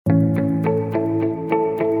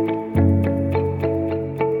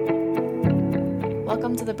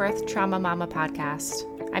to the Birth Trauma Mama podcast.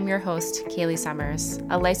 I'm your host, Kaylee Summers,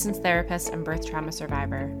 a licensed therapist and birth trauma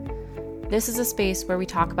survivor. This is a space where we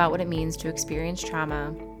talk about what it means to experience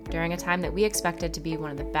trauma during a time that we expected to be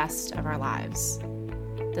one of the best of our lives.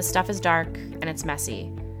 This stuff is dark and it's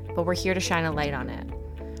messy, but we're here to shine a light on it.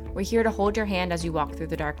 We're here to hold your hand as you walk through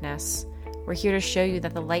the darkness. We're here to show you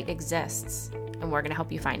that the light exists, and we're going to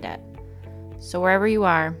help you find it. So wherever you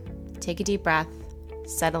are, take a deep breath,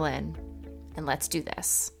 settle in, and let's do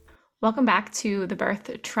this. Welcome back to the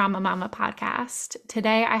Birth Trauma Mama podcast.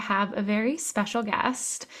 Today I have a very special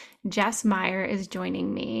guest. Jess Meyer is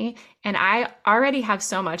joining me, and I already have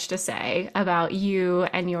so much to say about you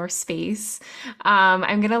and your space.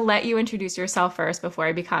 I'm going to let you introduce yourself first before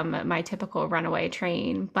I become my typical runaway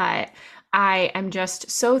train, but I am just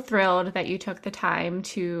so thrilled that you took the time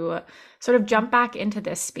to sort of jump back into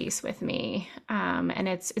this space with me. And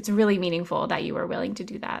it's really meaningful that you were willing to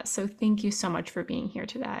do that. So thank you so much for being here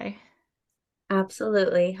today.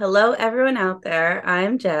 Absolutely. Hello, everyone out there.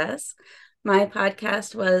 I'm Jess. My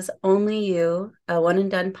podcast was Only You, a one and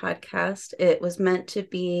done podcast. It was meant to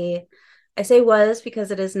be, I say was because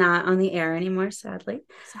it is not on the air anymore, sadly.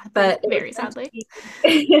 But it was Very meant to sadly.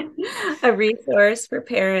 be a resource for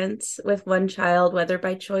parents with one child, whether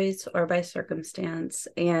by choice or by circumstance.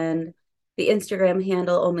 And the Instagram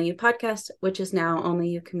handle Only You Podcast, which is now Only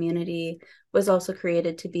You Community, was also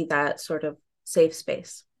created to be that sort of safe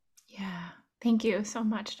space. Yeah. Thank you so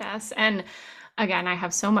much, Jess. And again, I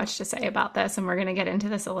have so much to say about this, and we're going to get into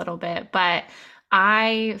this a little bit, but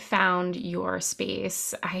I found your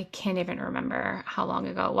space. I can't even remember how long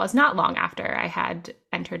ago it was, not long after I had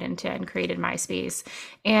entered into and created my space.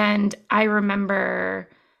 And I remember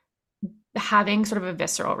having sort of a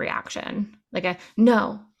visceral reaction, like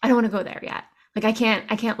no, I don't want to go there yet. Like I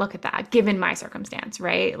can't look at that given my circumstance,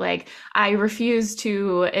 right? Like I refuse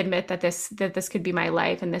to admit that this could be my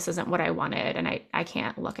life and this isn't what I wanted, and I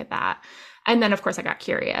can't look at that. And then of course I got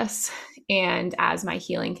curious, and as my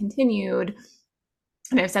healing continued,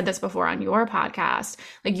 and I've said this before on your podcast,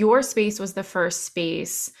 like your space was the first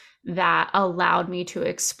space that allowed me to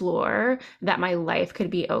explore that my life could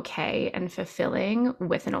be okay and fulfilling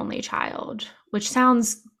with an only child, which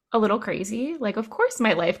sounds a little crazy. Like, of course,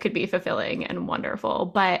 my life could be fulfilling and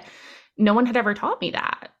wonderful, but no one had ever taught me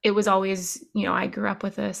that. It was always, I grew up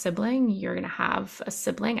with a sibling. You're going to have a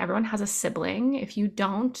sibling. Everyone has a sibling. If you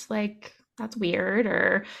don't, like, that's weird,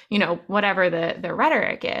 or whatever the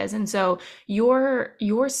rhetoric is. And so your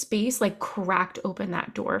space like cracked open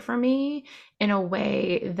that door for me in a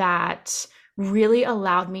way that really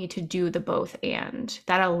allowed me to do the both, and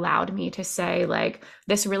that allowed me to say, like,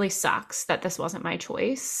 this really sucks that this wasn't my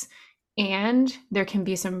choice, and there can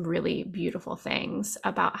be some really beautiful things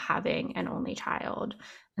about having an only child.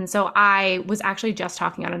 And so I was actually just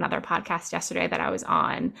talking on another podcast yesterday that I was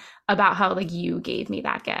on about how like you gave me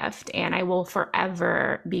that gift, and I will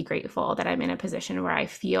forever be grateful that I'm in a position where I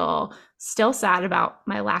feel still sad about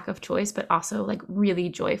my lack of choice, but also like really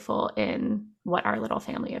joyful in what our little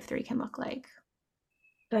family of 3 can look like.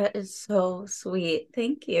 That is so sweet.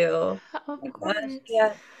 Thank you. Of My gosh. course.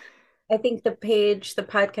 Yeah. I think the page, the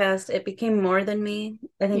podcast, it became more than me.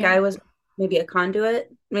 I think Yeah. I was maybe a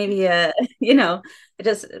conduit, maybe a,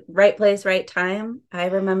 just right place, right time. I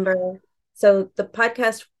remember. So the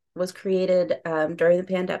podcast was created during the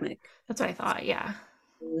pandemic. That's what I thought. Yeah.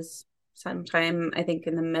 It was sometime, I think,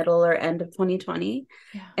 in the middle or end of 2020.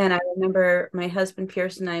 Yeah. And I remember my husband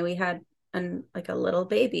Pierce and I, we had like a little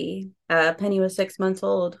baby. Penny was 6 months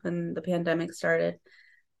old when the pandemic started.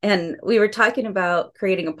 And we were talking about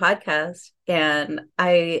creating a podcast, and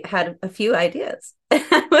I had a few ideas.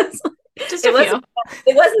 Just It a wasn't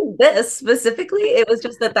few. it wasn't this specifically. It was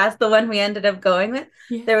just that that's the one we ended up going with.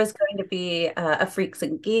 Yeah. There was going to be a Freaks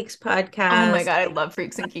and Geeks Oh my podcast. God, I love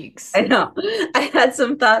Freaks and Geeks. I know. I had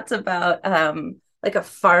some thoughts about like a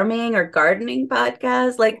farming or gardening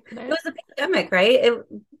podcast. Like Love it it. was a pandemic, right?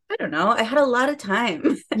 I don't know. I had a lot of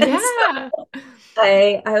time. And so Yeah.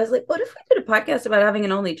 I was like, what if we did a podcast about having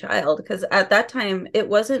an only child? Because at that time it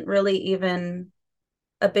wasn't really even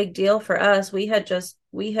a big deal for us. We had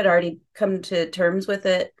already come to terms with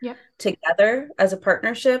it Yep. together as a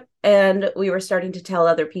partnership, and we were starting to tell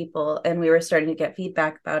other people, and we were starting to get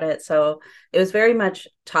feedback about it. So it was very much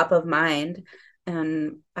top of mind,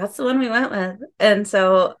 and that's the one we went with. And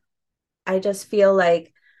so I just feel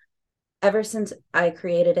like ever since I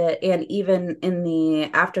created it, and even in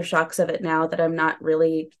the aftershocks of it now that I'm not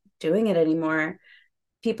really doing it anymore,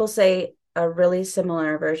 people say a really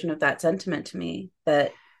similar version of that sentiment to me,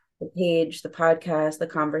 that the page, the podcast, the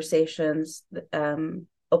conversations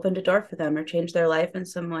opened a door for them or changed their life in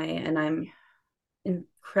some way. And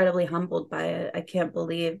incredibly humbled by it. I can't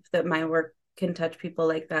believe that my work can touch people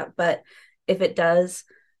like that. But if it does,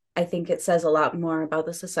 I think it says a lot more about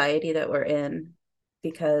the society that we're in,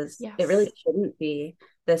 because it really Yes. shouldn't be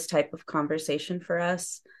this type of conversation for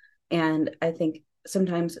us. And I think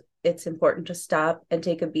sometimes it's important to stop and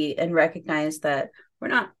take a beat and recognize that we're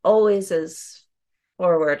not always as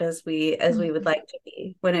forward as we would Mhm. like to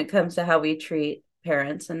be when it comes to how we treat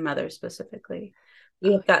parents and mothers specifically. We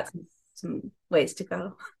Oh, have got some ways to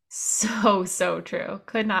go. so, so true.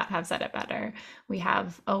 Could not have said it better. We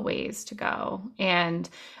have a ways to go. And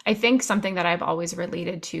I think something that I've always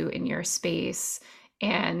related to in your space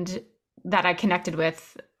and that I connected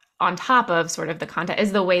with on top of sort of the content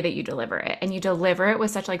is the way that you deliver it. And you deliver it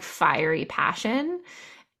with such like fiery passion.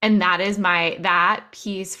 And that is that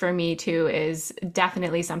piece for me too is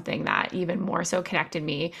definitely something that even more so connected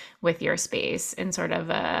me with your space in sort of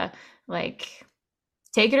a like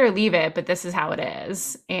take it or leave it, but this is how it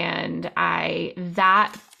is. And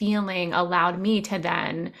that feeling allowed me to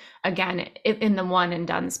then, again, in the one and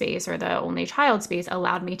done space or the only child space,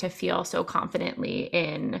 allowed me to feel so confidently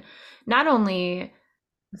in not only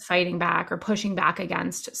fighting back or pushing back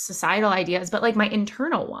against societal ideas, but like my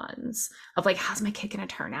internal ones of like, how's my kid gonna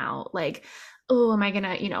turn out? Like, oh, am I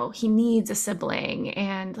gonna, he needs a sibling,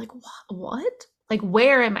 and like, what? Like,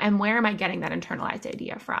 where am I getting that internalized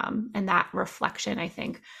idea from? And that reflection, I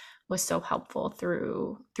think, was so helpful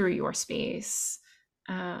through your space.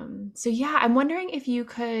 So yeah, I'm wondering if you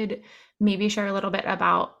could maybe share a little bit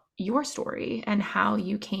about your story and how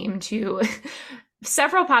you came to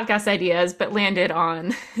several podcast ideas, but landed on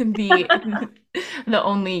the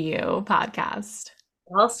Only You podcast.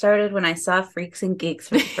 It all started when I saw Freaks and Geeks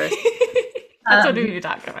for the first That's what we um need to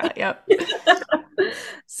talk about. Yep.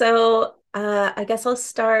 so I guess I'll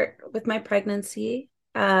start with my pregnancy.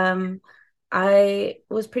 I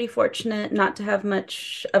was pretty fortunate not to have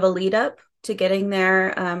much of a lead up to getting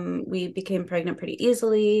there. We became pregnant pretty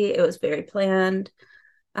easily. It was very planned.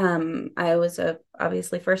 I was a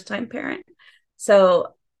obviously first time parent.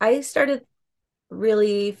 So I started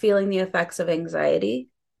really feeling the effects of anxiety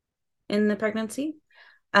in the pregnancy.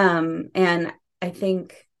 And I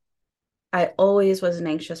think I always was an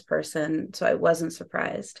anxious person, so I wasn't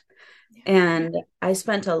surprised. Yeah. And I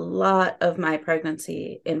spent a lot of my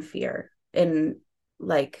pregnancy in fear, in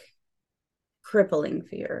like crippling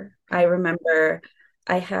fear. I Mm. remember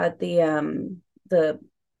I had the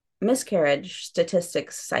miscarriage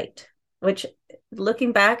statistics site, which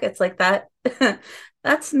looking back, it's like that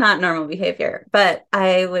that's not normal behavior. But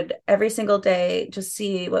I would every single day just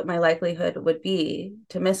see what my likelihood would be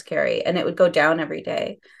to miscarry, and it would go down every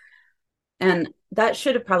day. And that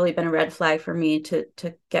should have probably been a red flag for me to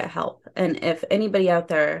get help. And if anybody out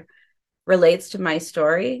there relates to my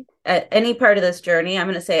story at any part of this journey, I'm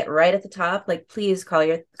going to say it right at the top, like please call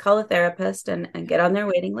a therapist and get on their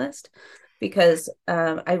waiting list, because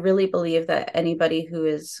I really believe that anybody who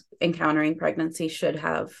is encountering pregnancy should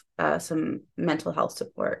have some mental health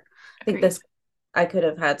support. I think Agreed. this I could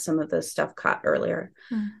have had some of this stuff caught earlier.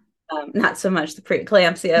 Mm. Not so much the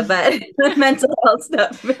preeclampsia, but the mental health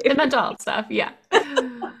stuff The maybe. mental health stuff. Yeah.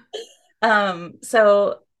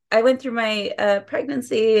 So I went through my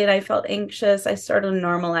pregnancy and I felt anxious. I sort of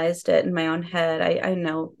normalized it in my own head. I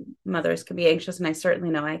know mothers can be anxious, and I certainly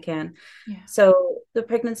know I can. Yeah. So the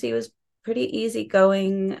pregnancy was pretty easy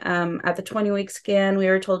going. At the 20-week scan, we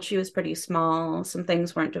were told she was pretty small. Some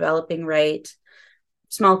things weren't developing right.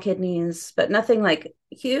 Small kidneys, but nothing like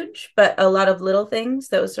huge, but a lot of little things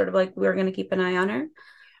that was sort of like we were going to keep an eye on her.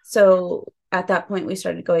 So at that point, we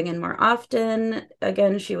started going in more often.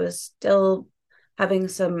 Again, she was still having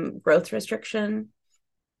some growth restriction.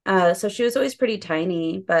 So she was always pretty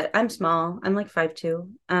tiny, but I'm small. I'm like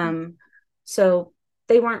 5'2". So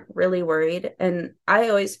they weren't really worried. And I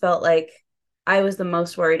always felt like I was the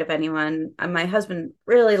most worried of anyone. My husband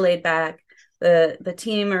really laid back. The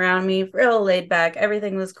team around me real laid back.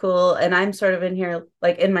 Everything was cool. And I'm sort of in here,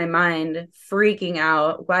 like in my mind, freaking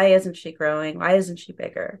out. Why isn't she growing? Why isn't she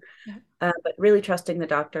bigger? Yeah. But really trusting the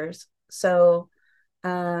doctors. So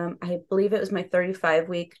I believe it was my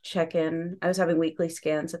 35-week check-in. I was having weekly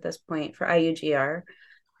scans at this point for IUGR.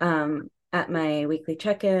 At my weekly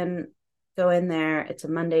check-in, go in there. It's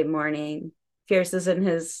a Monday morning. Pierce is in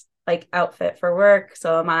his like outfit for work.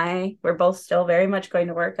 So am I. We're both still very much going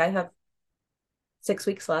to work. I have 6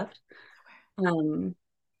 weeks left. Um,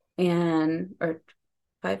 and or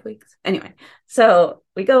 5 weeks. Anyway, so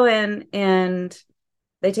we go in and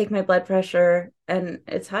they take my blood pressure and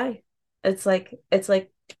it's high. It's like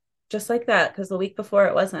just like that, because the week before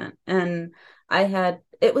it wasn't. And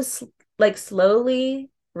it was like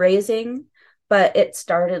slowly raising, but it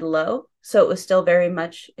started low. So it was still very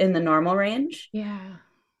much in the normal range. Yeah.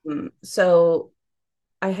 So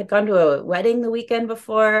I had gone to a wedding the weekend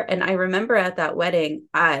before, and I remember at that wedding,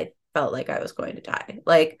 I felt like I was going to die.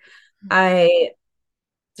 Like I,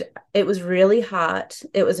 it was really hot.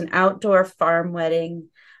 It was an outdoor farm wedding.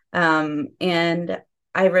 And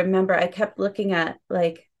I remember I kept looking at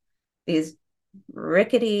like these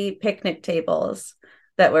rickety picnic tables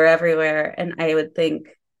that were everywhere. And I would think,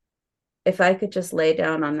 if I could just lay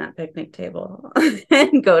down on that picnic table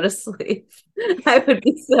and go to sleep, I would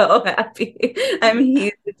be so happy. I'm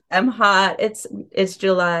huge. I'm hot. It's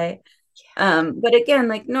July. But again,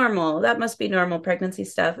 like normal, that must be normal pregnancy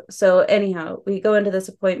stuff. So anyhow, we go into this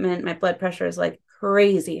appointment. My blood pressure is like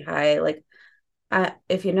crazy high. Like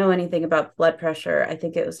if you know anything about blood pressure, I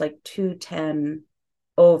think it was like 210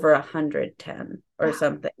 over 110 or Wow.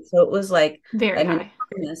 something. So it was like Very an high.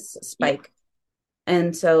 enormous Yeah. spike.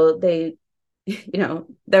 And so they,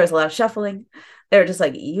 there was a lot of shuffling. They were just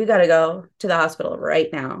like, you got to go to the hospital right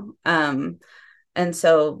now. And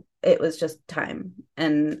so it was just time.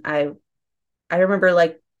 And I remember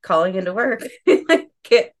like calling into work, like,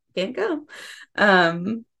 can't go.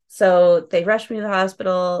 So they rushed me to the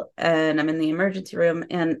hospital and I'm in the emergency room.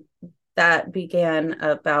 And that began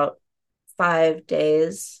about 5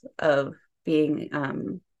 days of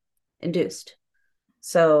being induced.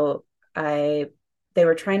 So I they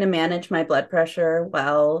were trying to manage my blood pressure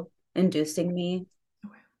while inducing me.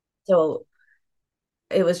 So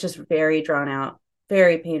it was just very drawn out,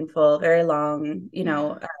 very painful, very long.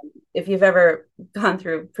 Yeah. If you've ever gone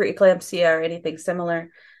through preeclampsia or anything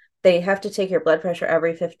similar, they have to take your blood pressure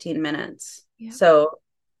every 15 minutes. Yeah. So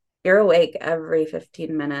you're awake every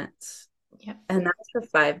 15 minutes. Yeah. And that's for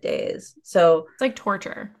 5 days. So It's like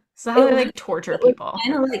torture. So how it they was like torture it was people.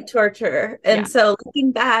 kind of like torture. And Yeah. so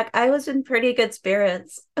looking back, I was in pretty good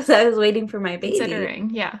spirits as I was waiting for my baby.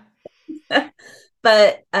 Considering. Yeah.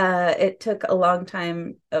 But it took a long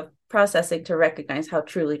time of processing to recognize how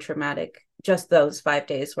truly traumatic just those 5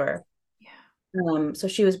 days were. Yeah. So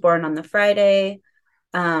she was born on the Friday,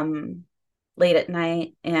 um, late at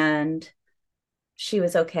night, and she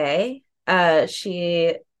was okay.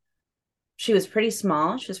 She was pretty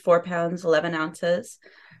small. She was 4 pounds, 11 ounces,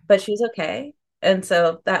 but she was okay. And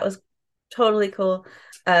so that was totally cool.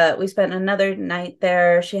 We spent another night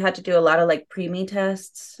there. She had to do a lot of like preemie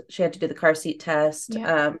tests. She had to do the car seat test.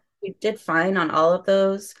 Yeah. We did fine on all of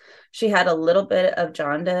those. She had a little bit of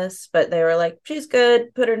jaundice, but they were like, she's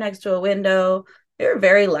good. Put her next to a window. They were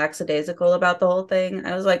very lackadaisical about the whole thing.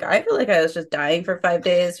 I was like, I feel like I was just dying for 5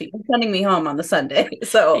 days. You're sending me home on the Sunday.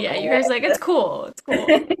 So Yeah. You guys like, it's cool. It's cool.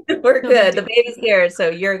 we're No big good. The deal. baby's here, so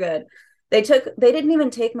you're good. They didn't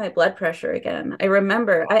even take my blood pressure again. I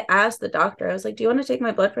remember I asked the doctor, I was like, do you want to take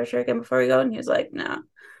my blood pressure again before we go? And he was like, no,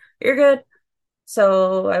 you're good.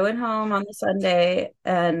 So I went home on the Sunday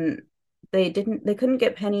and they couldn't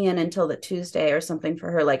get Penny in until the Tuesday or something for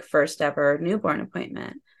her like first ever newborn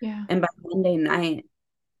appointment. Yeah. And by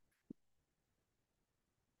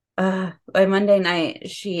Monday night,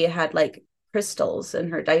 she had like crystals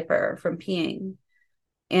in her diaper from peeing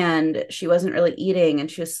and she wasn't really eating and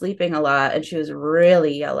she was sleeping a lot and she was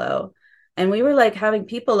really yellow. And we were like having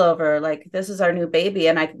people over, like, this is our new baby.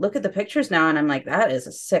 And I look at the pictures now and I'm like, that is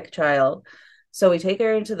a sick child. So we take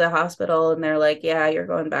her into the hospital and they're like, yeah, you're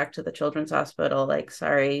going back to the children's hospital. Like,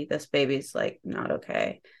 sorry, this baby's like not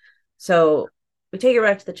okay. So we take her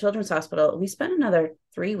back to the children's hospital. We spent another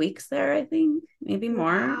 3 weeks there, I think, maybe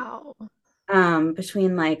more, Wow.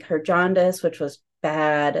 between like her jaundice, which was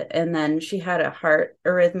bad, and then she had a heart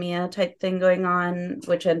arrhythmia type thing going on,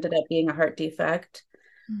 which ended up being a heart defect.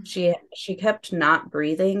 Mm. She kept not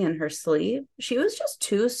breathing in her sleep. She was just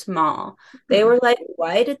too small. They Hmm. were like,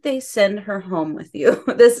 why did they send her home with you?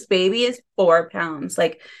 This baby is 4 pounds.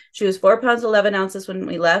 Like she was 4 pounds 11 ounces when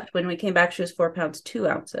we left. When we came back, she was 4 pounds 2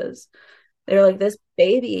 ounces. They were like, this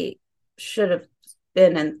baby should have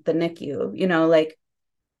been in the NICU, like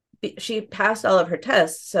she passed all of her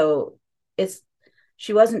tests, so it's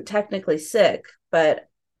she wasn't technically sick, but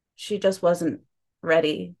she just wasn't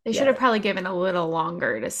ready They should have yet. probably given a little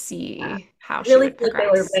longer to Yeah. see how I she really would feel like they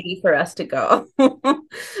were progress. ready for us to go.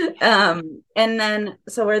 And then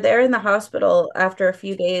so we're there in the hospital after a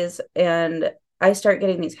few days, and I start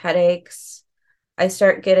getting these headaches. I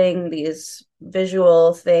start getting these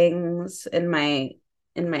visual things in my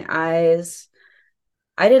eyes.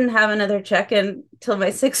 I didn't have another check-in till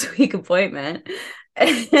my 6 week appointment.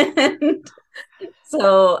 And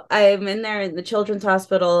so I'm in there in the children's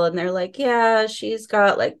hospital and they're like, yeah, she's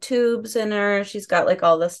got like tubes in her. She's got like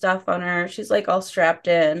all the stuff on her. She's like all strapped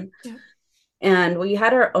in. Yeah. And we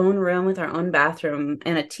had our own room with our own bathroom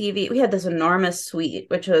and a TV. We had this enormous suite,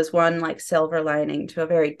 which was one like silver lining to a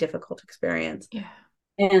very difficult experience. Yeah.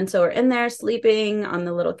 And so we're in there sleeping on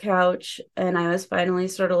the little couch. And I was finally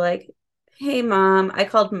sort of like, hey, mom. I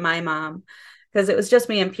called my mom because it was just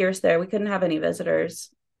me and Pierce there. We couldn't have any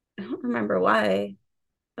visitors. I don't remember why.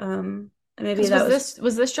 Maybe Because that was,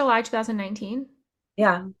 was this July 2019?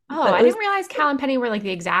 yeah, Oh, but I it was, didn't realize Cal and Penny were like the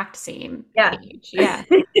exact same yeah. age. Yeah.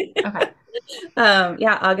 Okay.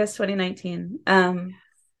 Yeah, August 2019.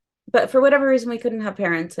 But for whatever reason, we couldn't have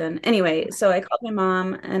parents in. Anyway, so I called my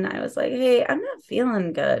mom and I was like, hey, I'm not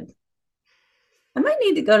feeling good. I might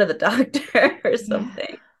need to go to the doctor or Yeah.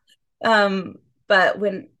 something. Um, but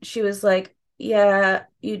when she was like, yeah,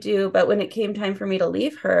 you do. But when it came time for me to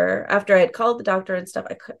leave her, after I had called the doctor and stuff,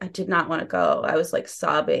 I did not want to go. I was like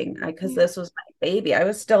sobbing because Yeah. this was my baby. I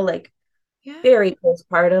was still like Yeah. very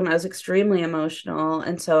postpartum. I was extremely emotional.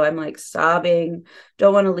 And so I'm like sobbing,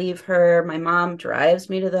 don't want to leave her. My mom drives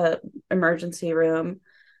me to the emergency room.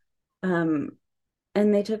 Um,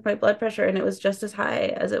 and they took my blood pressure and it was just as high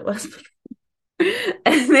as it was.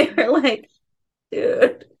 And they were like,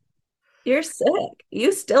 dude, you're sick.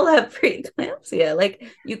 You still have preeclampsia. Like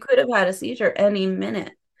you could have had a seizure any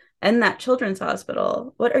minute in that children's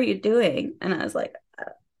hospital. What are you doing? And I was like,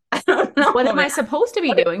 I don't know, What am I man. supposed to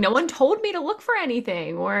be doing? No one told me to look for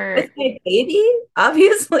anything or It's my baby,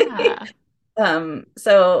 obviously. yeah.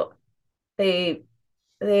 So they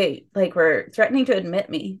like were threatening to admit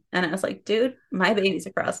me. And I was like, dude, my baby's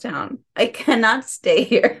across town. I cannot stay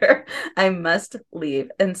here. I must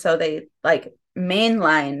leave. And so they like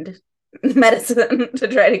mainlined medicine to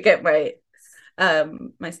try to get my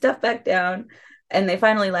stuff back down. And they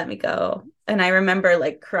finally let me go. And I remember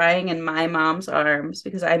like crying in my mom's arms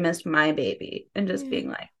because I missed my baby and just Yeah. being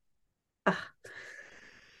like, ah.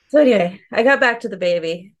 So anyway, I got back to the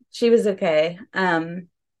baby. She was okay.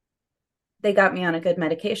 They got me on a good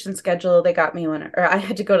medication schedule. They got me or I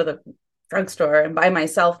had to go to the drugstore and buy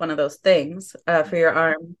myself one of those things for your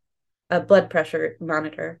arm, a blood pressure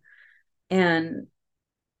monitor. And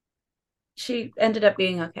she ended up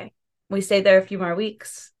being okay. We stayed there a few more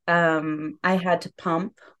weeks. I had to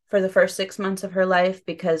pump for the first 6 months of her life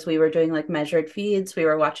because we were doing like measured feeds. We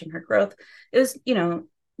were watching her growth. It was,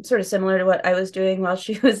 sort of similar to what I was doing while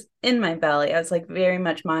she was in my belly. I was like very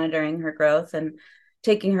much monitoring her growth and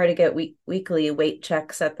taking her to get weekly weight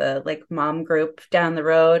checks at the like mom group down the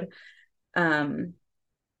road. Um,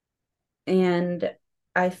 and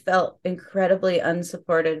I felt incredibly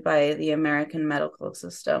unsupported by the American medical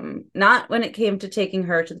system. Not when it came to taking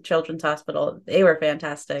her to the children's hospital, they were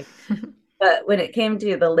fantastic. But when it came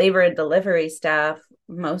to the labor and delivery staff,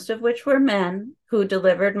 most of which were men who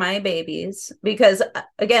delivered my babies, because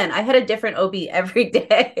again, I had a different OB every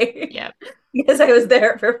day Yep. because I was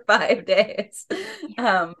there for 5 days.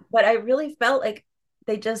 Yeah. But I really felt like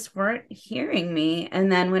they just weren't hearing me.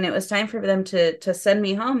 And then when it was time for them to send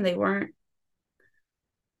me home, they weren't.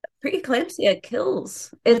 Preeclampsia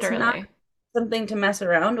kills. It's not Literally. something to mess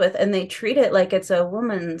around with, and they treat it like it's a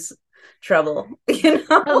woman's trouble, A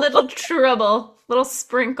little trouble, little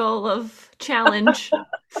sprinkle of challenge.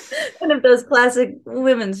 One of those classic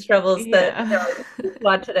women's troubles that Yeah. just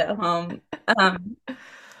watch it at home. Um,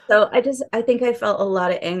 so I think I felt a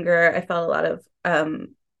lot of anger. I felt a lot of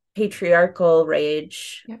patriarchal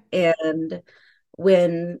rage, Yep. and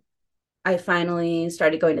when I finally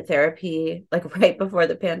started going to therapy, like right before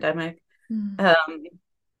the pandemic. Mm. Um,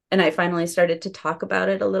 and I finally started to talk about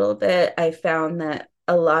it a little bit. I found that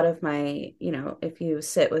a lot of if you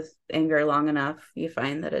sit with anger long enough, you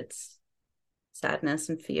find that it's sadness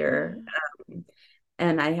and fear. Yeah.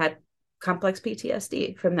 And I had complex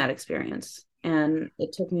PTSD from that experience. And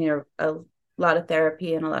it took me a lot of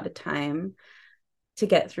therapy and a lot of time to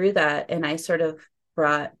get through that. And I sort of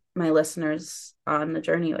brought my listeners on the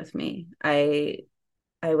journey with me. I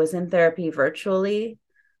was in therapy virtually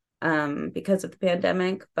because of the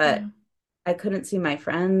pandemic, but Yeah. I couldn't see my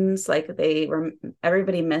friends. Like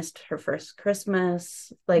everybody missed her first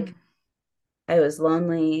Christmas. Mm. Like I was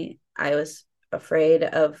lonely. I was afraid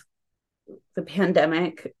of the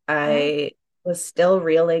pandemic. Yeah. I was still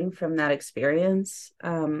reeling from that experience.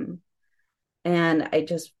 And I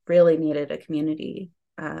just really needed a community.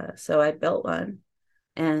 So I built one.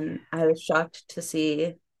 And I was shocked to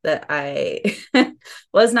see that I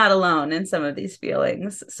was not alone in some of these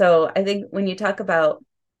feelings. So I think when you talk about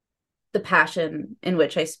the passion in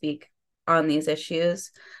which I speak on these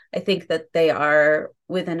issues, I think that they are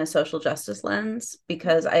within a social justice lens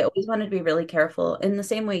because I always want to be really careful in the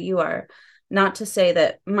same way you are, not to say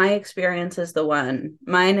that my experience is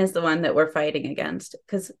mine is the one that we're fighting against,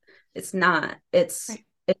 because it's not. It's Right.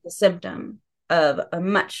 it's a symptom. of a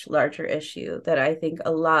much larger issue that I think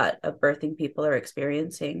a lot of birthing people are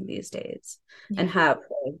experiencing these days and Yeah. have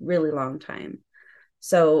for a really long time.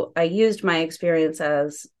 So I used my experience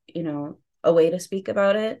as, a way to speak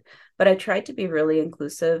about it, but I tried to be really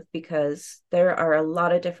inclusive because there are a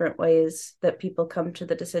lot of different ways that people come to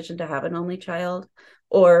the decision to have an only child,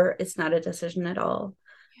 or it's not a decision at all.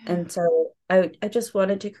 Yeah. And so I just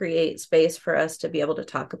wanted to create space for us to be able to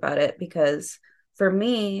talk about it because for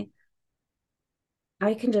me,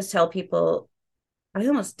 I can just tell people, I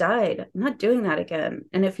almost died. I'm not doing that again.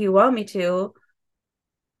 And if you want me to,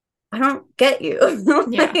 I don't get you.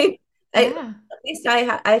 Yeah. Like, Yeah. at least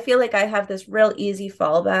I feel like I have this real easy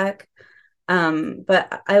fallback.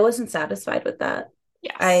 But I wasn't satisfied with that.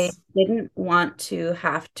 I Yes. didn't want to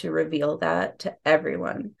have to reveal that to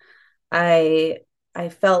everyone. I I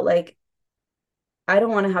felt like I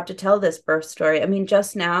don't want to have to tell this birth story. I mean,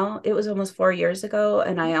 just now, it was almost 4 years ago,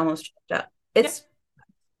 and I almost choked up. Yep.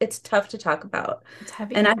 It's tough to talk about, It's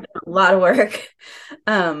and heavy. I've done a lot of work.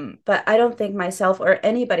 But I don't think myself or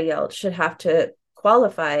anybody else should have to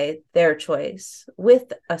qualify their choice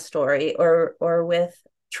with a story or with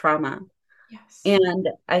trauma. Yes. And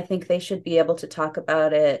I think they should be able to talk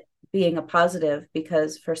about it being a positive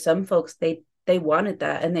because for some folks they wanted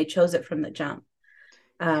that and they chose it from the jump.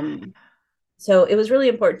 Um, so it was really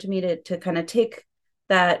important to me to kind of take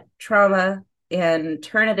that trauma and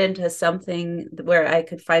turn it into something where I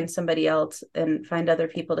could find somebody else and find other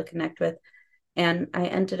people to connect with. And I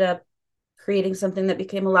ended up creating something that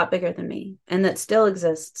became a lot bigger than me and that still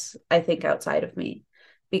exists, I think, outside of me,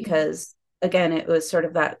 Yeah. because again, it was sort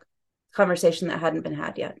of that conversation that hadn't been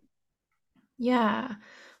had yet. Yeah.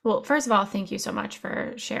 Well, first of all, thank you so much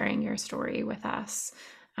for sharing your story with us.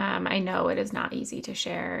 I know it is not easy to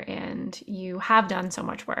share, and you have done so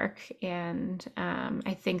much work. And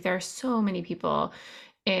I think there are so many people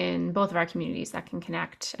in both of our communities that can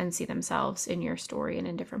connect and see themselves in your story and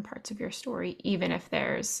in different parts of your story, even if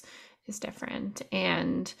theirs is different.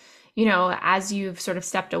 And, as you've sort of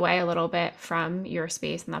stepped away a little bit from your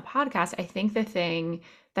space in the podcast, I think the thing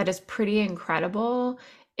that is pretty incredible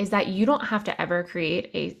is that you don't have to ever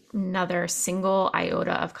create another single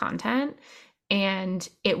iota of content, and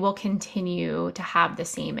it will continue to have the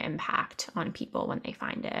same impact on people when they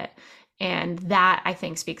find it. And that, I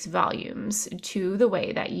think, speaks volumes to the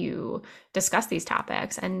way that you discuss these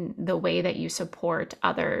topics and the way that you support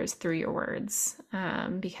others through your words.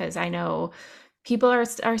 Because I know people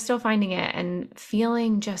are still finding it and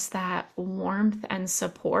feeling just that warmth and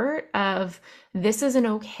support of, this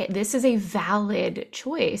is a valid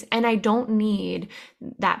choice, and I don't need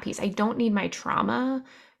that piece. I don't need my trauma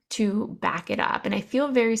to back it up. And I feel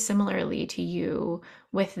very similarly to you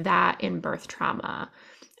with that in birth trauma.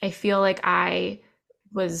 I feel like I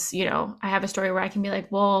have a story where I can be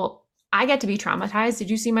like, well, I get to be traumatized. Did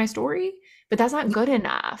you see my story? But that's not good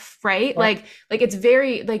enough, right? Yeah. Like it's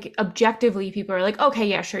very, like, objectively people are like, okay,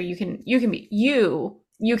 yeah, sure, you can be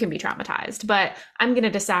traumatized, but I'm going to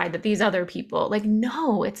decide that these other people, like,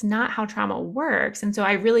 no, it's not how trauma works. And so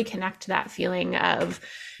I really connect to that feeling of,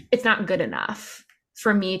 it's not good enough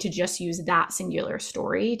for me to just use that singular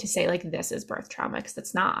story to say, like, this is birth trauma, because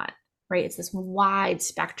it's not, right? It's this wide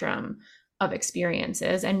spectrum of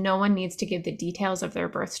experiences, and no one needs to give the details of their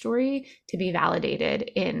birth story to be validated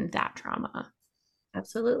in that trauma.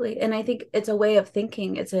 Absolutely. And I think it's a way of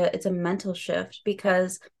thinking. It's a mental shift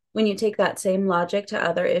because when you take that same logic to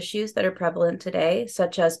other issues that are prevalent today,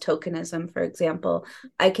 such as tokenism, for example,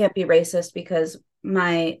 I can't be racist because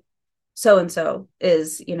my so and so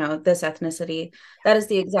is, this ethnicity. That is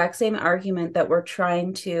the exact same argument that we're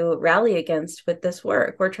trying to rally against with this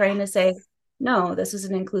work. We're trying to say, no, this is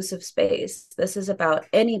an inclusive space. This is about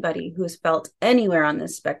anybody who's felt anywhere on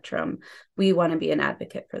this spectrum. We want to be an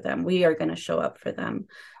advocate for them. We are going to show up for them.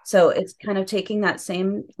 So it's kind of taking that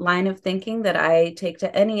same line of thinking that I take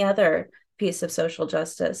to any other piece of social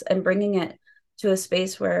justice and bringing it to a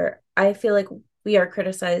space where I feel like we are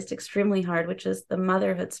criticized extremely hard, which is the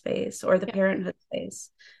motherhood space or the Yeah. parenthood space.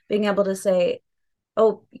 Being able to say,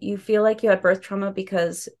 oh, you feel like you had birth trauma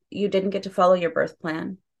because you didn't get to follow your birth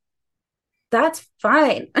plan. That's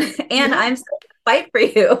fine. And Yeah. I'm still gonna fight for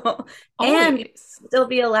you. And Always. still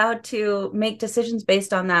be allowed to make decisions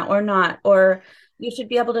based on that or not. Or you should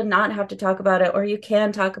be able to not have to talk about it, or you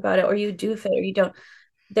can talk about it, or you do fit or you don't.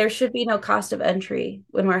 There should be no cost of entry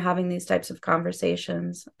when we're having these types of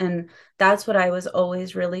conversations. And that's what I was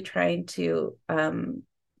always really trying to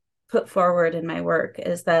put forward in my work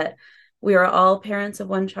is that we are all parents of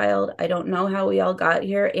one child. I don't know how we all got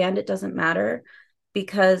here, and it doesn't matter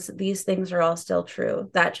because these things are all still true.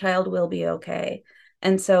 That child will be okay.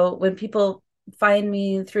 And so when people find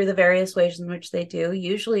me through the various ways in which they do.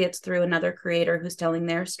 Usually it's through another creator who's telling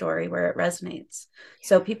their story where it resonates.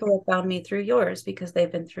 So people have found me through yours because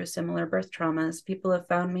they've been through similar birth traumas. People have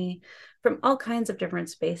found me from all kinds of different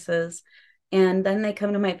spaces. And then they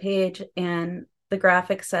come to my page and the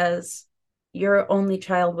graphic says, your only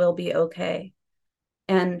child will be okay.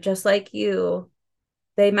 And just like you,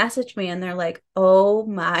 they message me and they're like, oh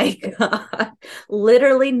my God,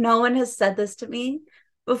 literally no one has said this to me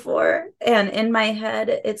before. And in my head,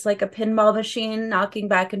 it's like a pinball machine knocking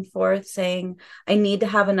back and forth saying, I need to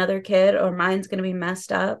have another kid or mine's going to be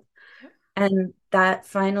messed up. And that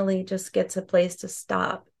finally just gets a place to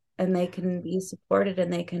stop and they can be supported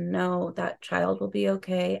and they can know that child will be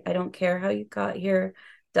okay. I don't care how you got here.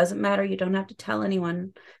 Doesn't matter. You don't have to tell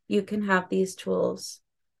anyone. You can have these tools.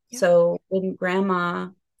 Yeah. So when grandma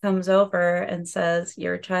comes over and says,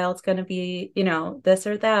 your child's going to be, this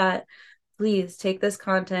or that, please take this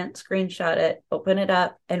content, screenshot it, open it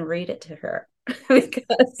up, and read it to her.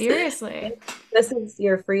 Because Seriously. this is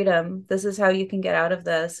your freedom. This is how you can get out of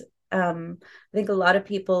this. I think a lot of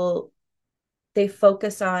people, they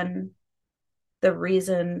focus on the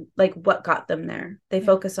reason, like what got them there. They Yeah.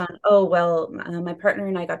 focus on, oh, well, my partner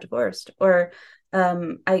and I got divorced, or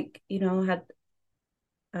I,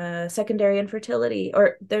 had secondary infertility,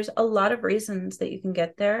 or there's a lot of reasons that you can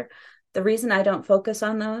get there. The reason I don't focus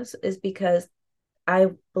on those is because I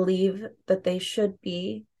believe that they should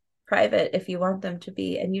be private if you want them to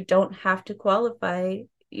be, and you don't have to qualify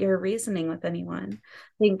your reasoning with anyone.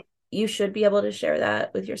 I think you should be able to share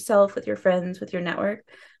that with yourself, with your friends, with your network.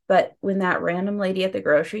 But when that random lady at the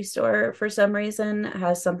grocery store, for some reason,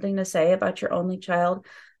 has something to say about your only child,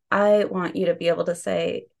 I want you to be able to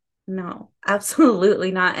say, no,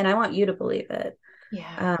 absolutely not. And I want you to believe it.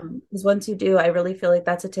 Yeah. Because once you do, I really feel like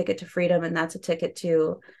that's a ticket to freedom and that's a ticket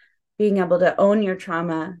to being able to own your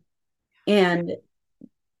trauma and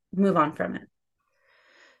move on from it.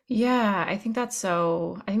 Yeah, I think that's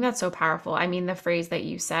so powerful. I mean, the phrase that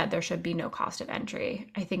you said, there should be no cost of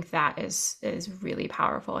entry. I think that is really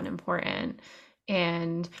powerful and important.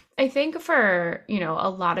 And I think for, a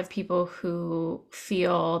lot of people who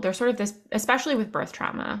feel there's sort of this, especially with birth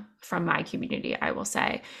trauma from my community, I will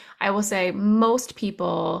say most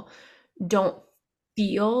people don't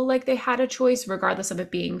feel like they had a choice, regardless of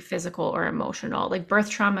it being physical or emotional. Like birth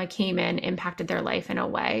trauma came in, impacted their life in a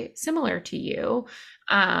way similar to you,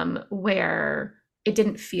 where it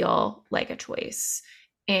didn't feel like a choice.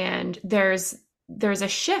 And there's a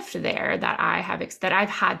shift there that that I've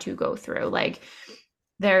had to go through. Like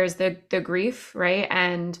there's the grief, right?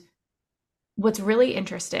 And what's really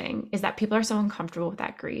interesting is that people are so uncomfortable with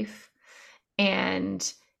that grief,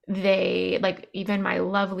 and they, like, even my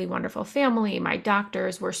lovely wonderful family, my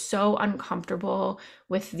doctors were so uncomfortable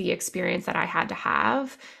with the experience that I had to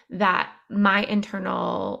have, that my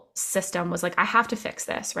internal system was like, I have to fix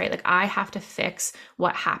this, right? Like I have to fix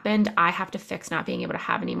what happened. I have to fix not being able to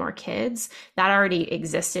have any more kids. That already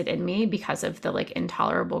existed in me because of the like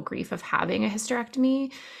intolerable grief of having a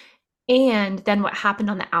hysterectomy. And then what happened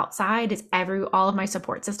on the outside is all of my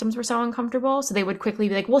support systems were so uncomfortable. So they would quickly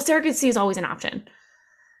be like, well, surrogacy is always an option.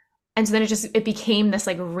 And so then it became this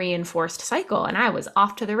like reinforced cycle. And I was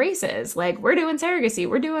off to the races. Like, we're doing surrogacy,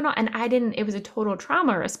 we're doing all, and it was a total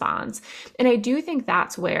trauma response. And I do think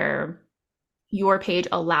that's where your page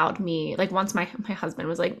allowed me, like once my husband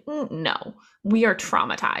was like, no, we are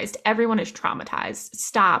traumatized. Everyone is traumatized.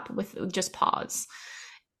 Stop with, just pause.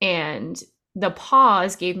 And the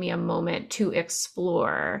pause gave me a moment to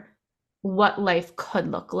explore what life could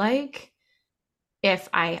look like if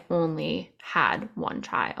I only had one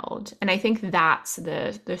child. And I think that's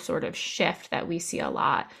the sort of shift that we see a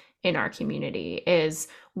lot in our community is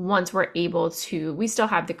once we're able to, we still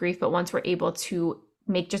have the grief, but once we're able to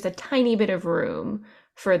make just a tiny bit of room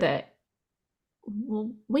for the,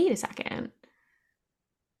 well, wait a second,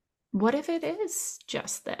 what if it is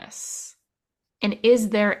just this? And is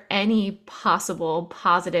there any possible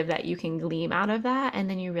positive that you can glean out of that? And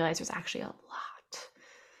then you realize there's actually a lot.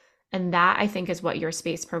 And that I think is what your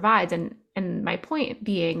space provides. And my point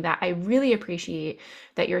being that I really appreciate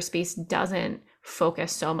that your space doesn't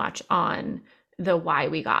focus so much on the why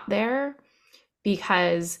we got there,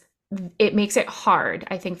 because it makes it hard,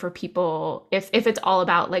 I think, for people if it's all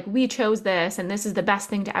about like we chose this and this is the best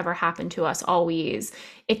thing to ever happen to us always.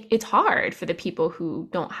 It's hard for the people who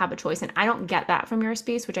don't have a choice. And I don't get that from your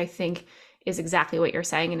space, which I think is exactly what you're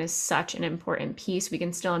saying and is such an important piece. We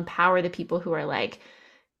can still empower the people who are like,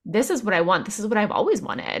 this is what I want. This is what I've always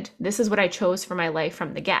wanted. This is what I chose for my life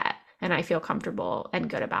from the get. And I feel comfortable and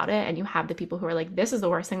good about it. And you have the people who are like, this is the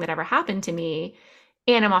worst thing that ever happened to me.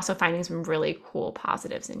 And I'm also finding some really cool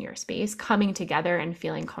positives in your space coming together and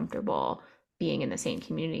feeling comfortable being in the same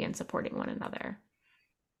community and supporting one another.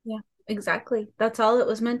 Yeah, exactly. That's all it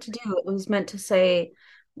was meant to do. It was meant to say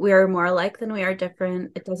we are more alike than we are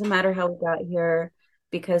different. It doesn't matter how we got here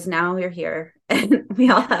because now we're here and we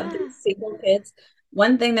all have Yeah. these single kids.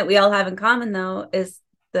 One thing that we all have in common though is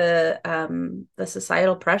the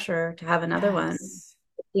societal pressure to have another one. Yes.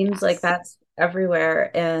 It seems like Yes. that's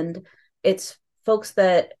everywhere, and it's folks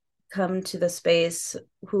that come to the space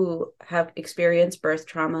who have experienced birth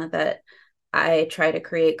trauma that I try to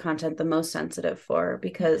create content the most sensitive for,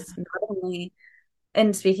 because Yeah. not only,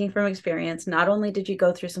 and speaking from experience, not only did you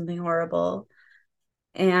go through something horrible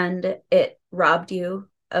and it robbed you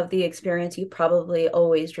of the experience you probably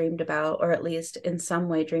always dreamed about, or at least in some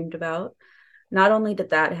way dreamed about, not only did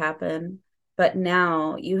that happen, but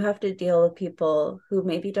now you have to deal with people who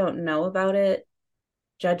maybe don't know about it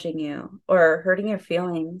judging you or hurting your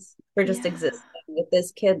feelings for just Yeah. existing with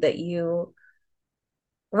this kid that you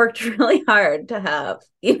worked really hard to have,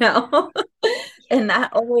 you know? And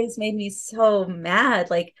that always made me so mad.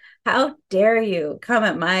 Like, how dare you come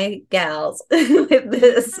at my gals with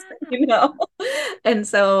this, Yeah. you know? And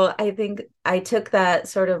so I think I took that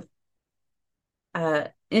sort of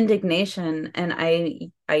indignation and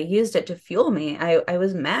I used it to fuel me. I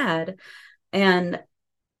was mad and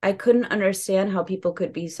I couldn't understand how people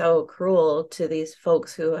could be so cruel to these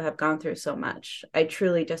folks who have gone through so much. I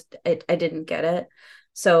truly just I didn't get it.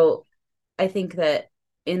 So I think that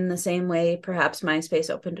in the same way, perhaps my space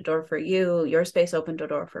opened a door for you, your space opened a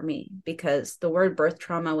door for me, because the word birth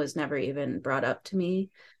trauma was never even brought up to me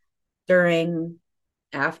during,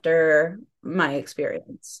 after my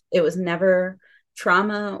experience. It was never,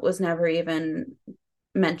 trauma was never even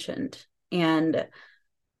mentioned. And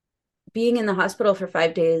being in the hospital for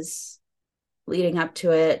 5 days leading up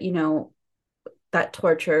to it, you know, that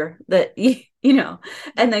torture that, you know,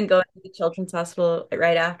 and Yep. then going to the children's hospital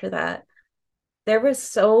right after that, there was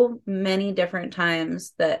so many different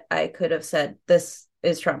times that I could have said, this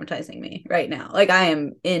is traumatizing me right now. Like I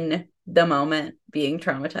am in the moment being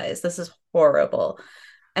traumatized. This is horrible.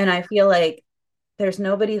 And I feel like there's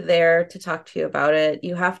nobody there to talk to you about it.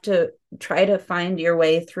 You have to try to find your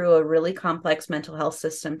way through a really complex mental health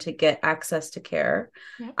system to get access to care.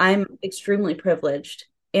 Yep. I'm extremely privileged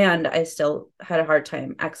and I still had a hard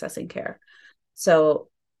time accessing care. So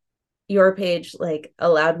your page like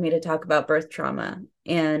allowed me to talk about birth trauma,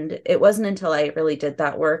 and it wasn't until I really did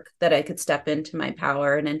that work that I could step into my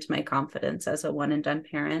power and into my confidence as a one and done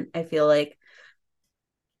parent. I feel like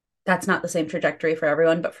that's not the same trajectory for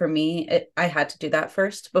everyone, but for me I had to do that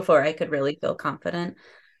first before I could really feel confident.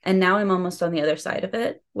 And now I'm almost on the other side of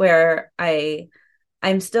it where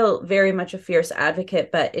I'm still very much a fierce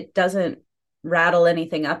advocate, but it doesn't rattle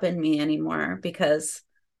anything up in me anymore because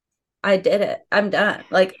I did it. I'm done.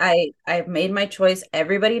 Like I've made my choice.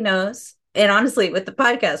 Everybody knows. And honestly, with the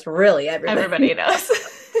podcast, really Everybody everybody knows.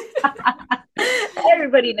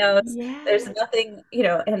 everybody knows. There's Yeah. nothing, you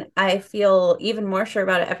know, and I feel even more sure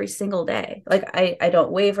about it every single day. Like I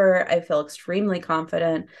don't waver. I feel extremely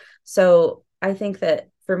confident. So I think that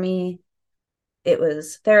for me, it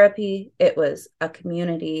was therapy, it was a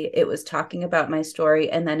community, it was talking about my story,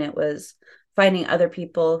 and then it was finding other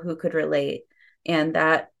people who could relate. And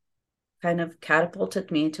that kind of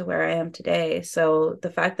catapulted me to where I am today. So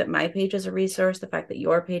the fact that my page is a resource, the fact that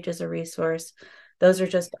your page is a resource, those are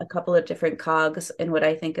just a couple of different cogs in what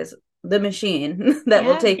I think is the machine that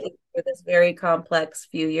will Yeah. take you through this very complex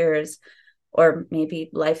few years or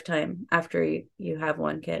maybe lifetime after you have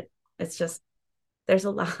one kid. It's just, there's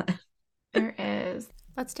a lot. There is.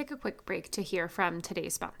 Let's take a quick break to hear from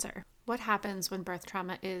today's sponsor. What happens when birth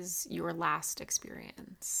trauma is your last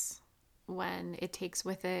experience? When it takes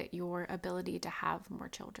with it your ability to have more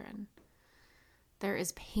children? There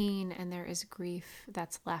is pain and there is grief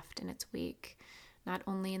that's left in its wake, not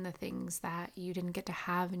only in the things that you didn't get to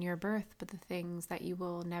have in your birth, but the things that you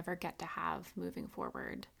will never get to have moving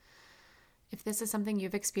forward. If this is something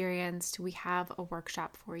you've experienced, we have a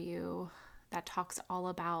workshop for you that talks all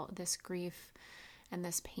about this grief and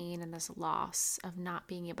this pain and this loss of not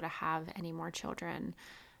being able to have any more children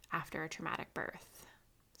after a traumatic birth.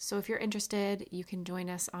 So if you're interested, you can join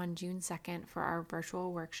us on June 2nd for our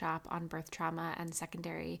virtual workshop on birth trauma and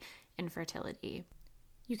secondary infertility.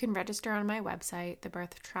 You can register on my website,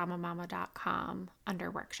 thebirthtraumamama.com, under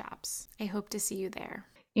workshops. I hope to see you there.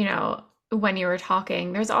 You know, when you were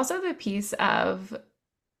talking, there's also the piece of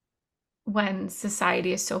when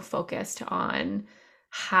society is so focused on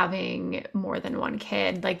having more than one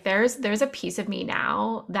kid. Like there's a piece of me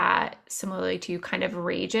now that similarly to you kind of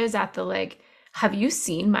rages at the like, have you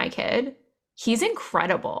seen my kid? He's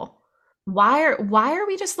incredible. Why are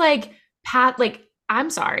we just like pat like I'm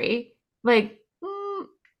sorry. Like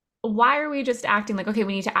why are we just acting like okay,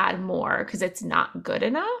 we need to add more because it's not good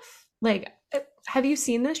enough? Like have you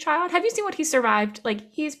seen this child? Have you seen what he survived?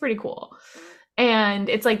 Like he's pretty cool. And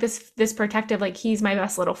it's like this protective like he's my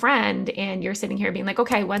best little friend and you're sitting here being like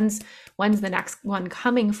okay, when's the next one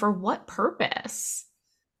coming for what purpose?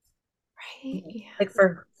 Right? Yeah. Like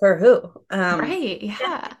for who? Right.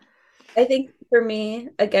 Yeah. I think for me,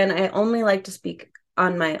 again, I only like to speak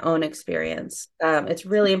on my own experience. It's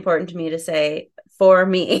really important to me to say for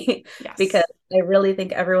me, because Yes. I really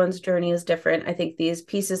think everyone's journey is different. I think these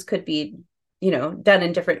pieces could be, done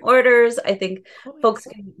in different orders. I think folks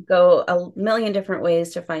Always. can go a million different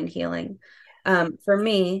ways to find healing. For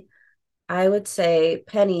me, I would say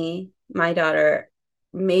Penny, my daughter,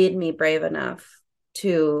 made me brave enough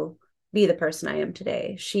to be the person I am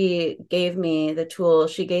today. She gave me the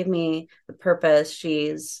tools, she gave me the purpose.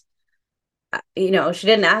 She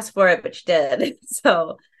didn't ask for it, but she did.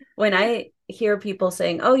 So when I hear people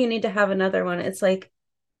saying, oh, you need to have another one, it's like,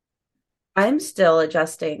 I'm still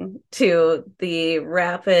adjusting to the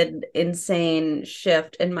rapid, insane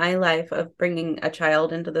shift in my life of bringing a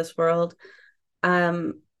child into this world.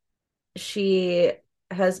 Um, she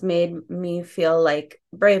has made me feel like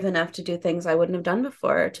brave enough to do things I wouldn't have done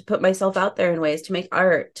before, to put myself out there in ways, to make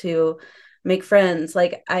art, to make friends.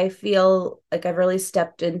 Like I feel like I've really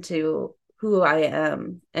stepped into who I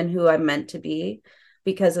am and who I'm meant to be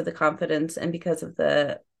because of the confidence and because of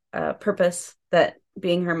the purpose that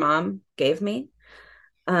being her mom gave me.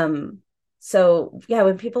 Um, so yeah,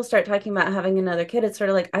 when people start talking about having another kid, it's sort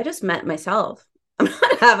of like I just met myself. I'm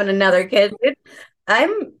not having another kid.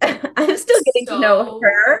 I'm I'm still getting to know So,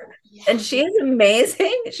 her, yeah. and she is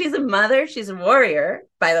amazing. She's a mother, she's a warrior,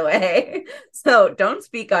 by the way. So don't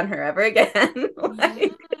speak on her ever again. Yeah.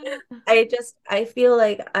 Like I feel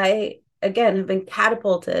like I again have been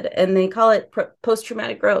catapulted, and they call it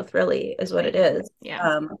post-traumatic growth, really is what it Right. is.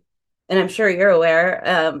 Yeah. And I'm sure you're aware,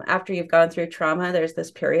 after you've gone through trauma, there's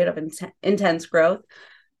this period of intense growth.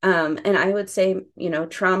 And I would say,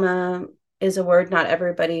 trauma is a word not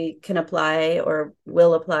everybody can apply or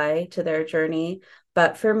will apply to their journey.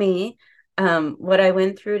 But for me, what I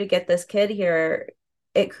went through to get this kid here,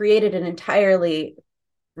 it created an entirely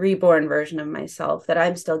reborn version of myself that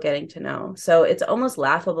I'm still getting to know. So it's almost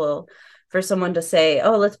laughable for someone to say,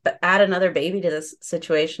 oh, let's add another baby to this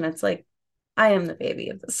situation. It's like, I am the baby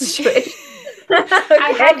of the situation.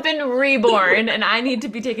 I have Okay. been reborn and I need to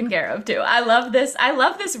be taken care of too. I love this. I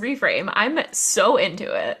love this reframe. I'm so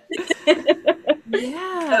into it. So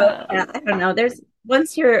Yeah. yeah, I don't know. There's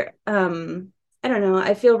once you're I don't know,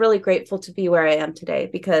 I feel really grateful to be where I am today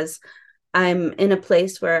because I'm in a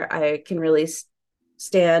place where I can really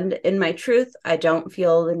stand in my truth. I don't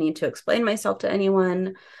feel the need to explain myself to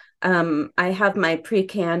anyone. I have my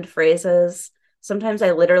pre-canned phrases. Sometimes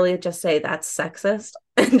I literally just say that's sexist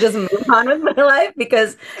and just move on with my life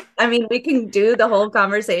because I mean we can do the whole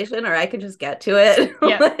conversation or I can just get to Yep. it.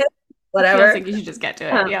 It feels Whatever. like you should just get to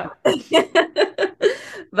it. Um, Yep.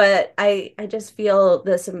 but I just feel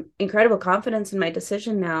this incredible confidence in my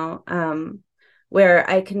decision now, where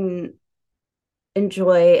I can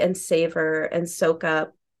enjoy and savor and soak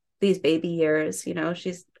up these baby years.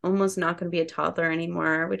 She's almost not going to be a toddler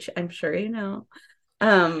anymore, which I'm sure you know.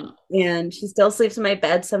 And she still sleeps in my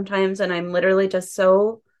bed sometimes, and I'm literally just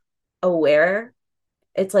so aware.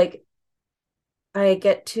 It's like I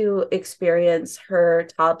get to experience her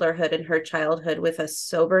toddlerhood and her childhood with a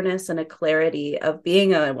soberness and a clarity of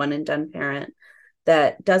being a one and done parent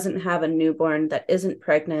that doesn't have a newborn, that isn't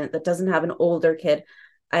pregnant, that doesn't have an older kid.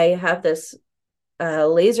 I have this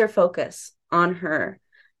laser focus on her.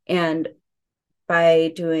 And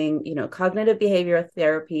by doing, cognitive behavioral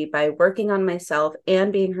therapy, by working on myself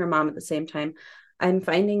and being her mom at the same time, I'm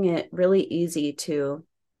finding it really easy to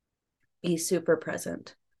be super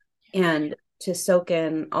present and to soak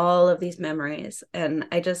in all of these memories. And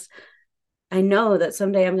I know that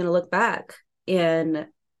someday I'm going to look back and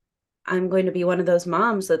I'm going to be one of those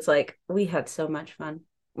moms that's like, we had so much fun.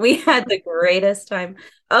 We had the greatest time.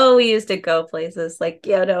 Oh, we used to go places like,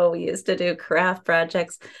 we used to do craft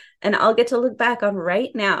projects. And I'll get to look back on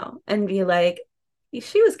right now and be like,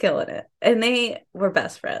 she was killing it. And they were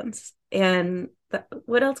best friends. And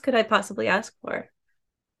what else could I possibly ask for?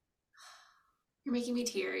 You're making me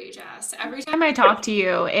teary, Jess. Every time I talk to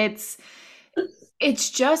you, it's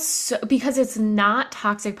just because it's not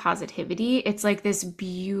toxic positivity. It's like this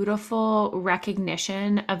beautiful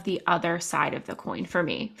recognition of the other side of the coin for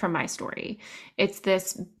me, from my story. It's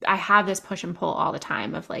this, I have this push and pull all the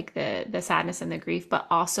time of like the sadness and the grief, but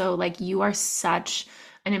also like you are such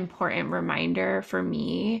an important reminder for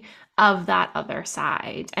me of that other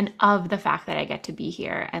side and of the fact that I get to be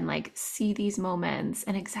here and like see these moments.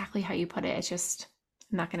 And exactly how you put it, it's just,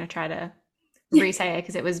 I'm not going to try to re-say it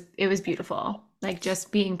because it was beautiful. Like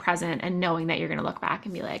just being present and knowing that you're going to look back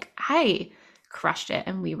and be like, I crushed it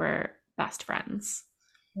and we were best friends.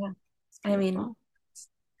 Yeah. It's I mean, beautiful.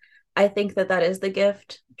 I think that that is the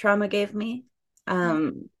gift trauma gave me. Yeah.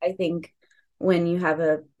 I think when you have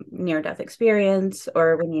a near death experience,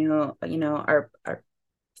 or when are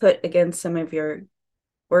put against some of your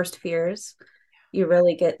worst fears, you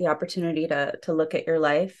really get the opportunity to look at your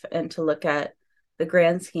life and to look at the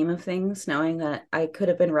grand scheme of things, knowing that I could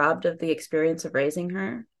have been robbed of the experience of raising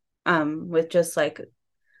her, with just like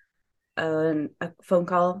a phone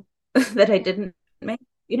call that I didn't make,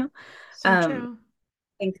 you know. So I true.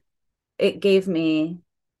 think it gave me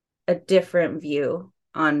a different view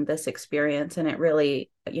on this experience, and it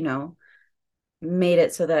really, made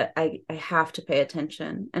it so that I have to pay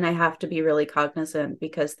attention and I have to be really cognizant,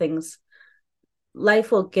 because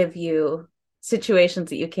life will give you situations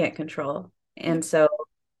that you can't control. Yep. And so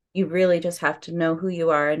you really just have to know who you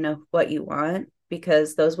are and know what you want,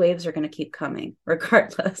 because those waves are going to keep coming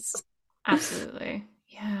regardless. Absolutely.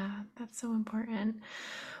 Yeah, that's so important.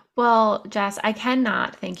 Well, Jess, I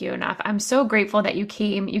cannot thank you enough. I'm so grateful that you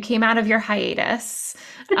came out of your hiatus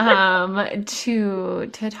to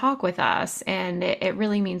talk with us. And it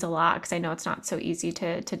really means a lot because I know it's not so easy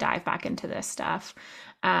to dive back into this stuff.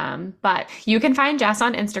 But you can find Jess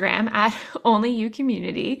on Instagram at Only You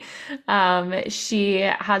Community. She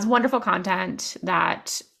has wonderful content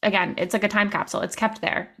that, again, it's like a time capsule. It's kept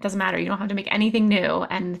there. It doesn't matter. You don't have to make anything new.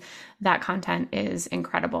 And that content is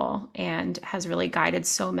incredible and has really guided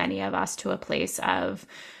so many of us to a place of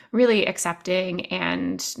really accepting,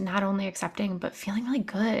 and not only accepting, but feeling really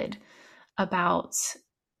good about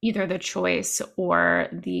either the choice or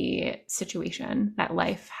the situation that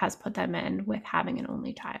life has put them in with having an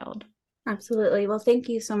only child. Absolutely. Well, thank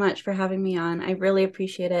you so much for having me on. I really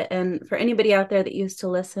appreciate it. And for anybody out there that used to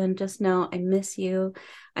listen, just know I miss you.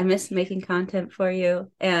 I miss making content for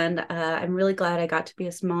you. And I'm really glad I got to be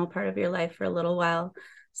a small part of your life for a little while.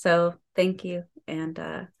 So thank you. And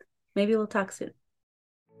maybe we'll talk soon.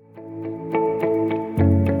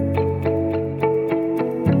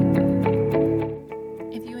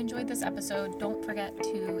 If you enjoyed this episode, don't forget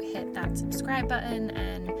to hit that subscribe button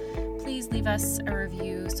and please leave us a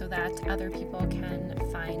review so that other people can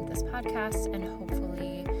find this podcast and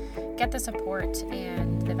hopefully get the support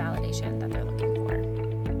and the validation that they're looking for.